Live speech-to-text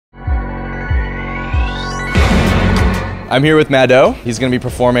I'm here with Madeaux. He's going to be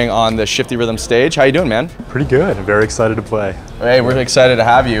performing on the Shifty Rhythm stage. How you doing, man? Pretty good. I'm very excited to play. Hey, we're excited to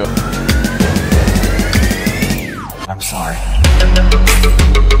have you. I'm sorry.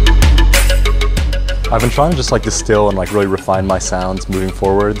 I've been trying to just distill and really refine my sounds moving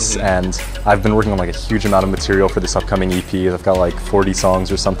forwards, and I've been working on a huge amount of material for this upcoming EP. I've got 40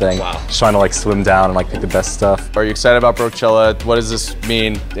 songs or something. Wow. Just trying to slim down and pick the best stuff. Are you excited about Brokechella? What does this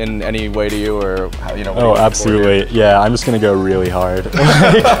mean in any way to you, or Oh, absolutely. Yeah, I'm just gonna go really hard.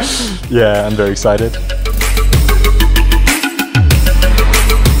 Yeah, I'm very excited.